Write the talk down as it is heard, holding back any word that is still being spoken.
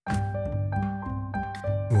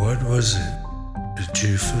What was it that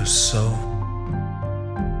you first saw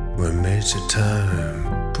when Major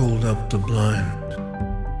Time pulled up the blind?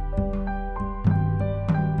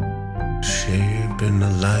 Shape in the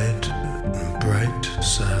light and bright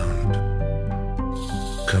sound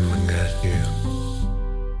coming at you.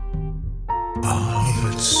 All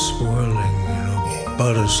of it swirling in a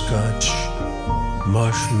butterscotch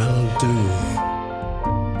marshmallow dew.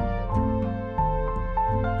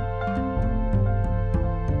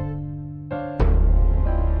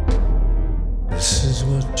 This is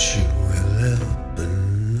what you will ever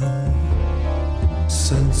know.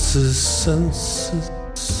 Senses,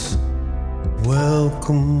 senses,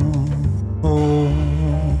 welcome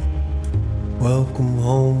home, welcome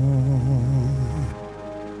home.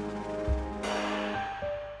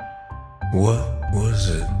 What was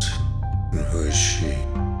it, and who is she?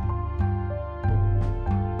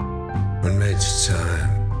 When Major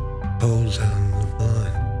Time pulled down the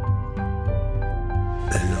blind,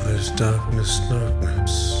 and it was darkness,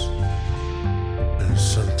 darkness, and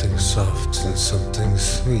something soft and something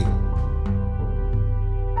sweet.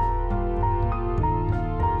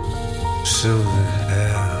 Silver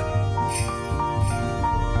hair,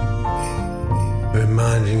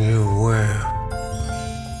 reminding you of where.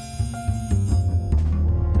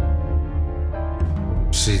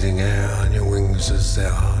 Seething air on your wings as they're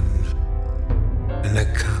hardened in a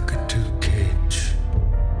cockatoo cage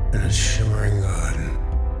in a shimmering garden.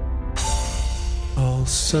 All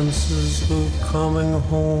senses were coming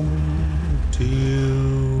home to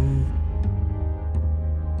you.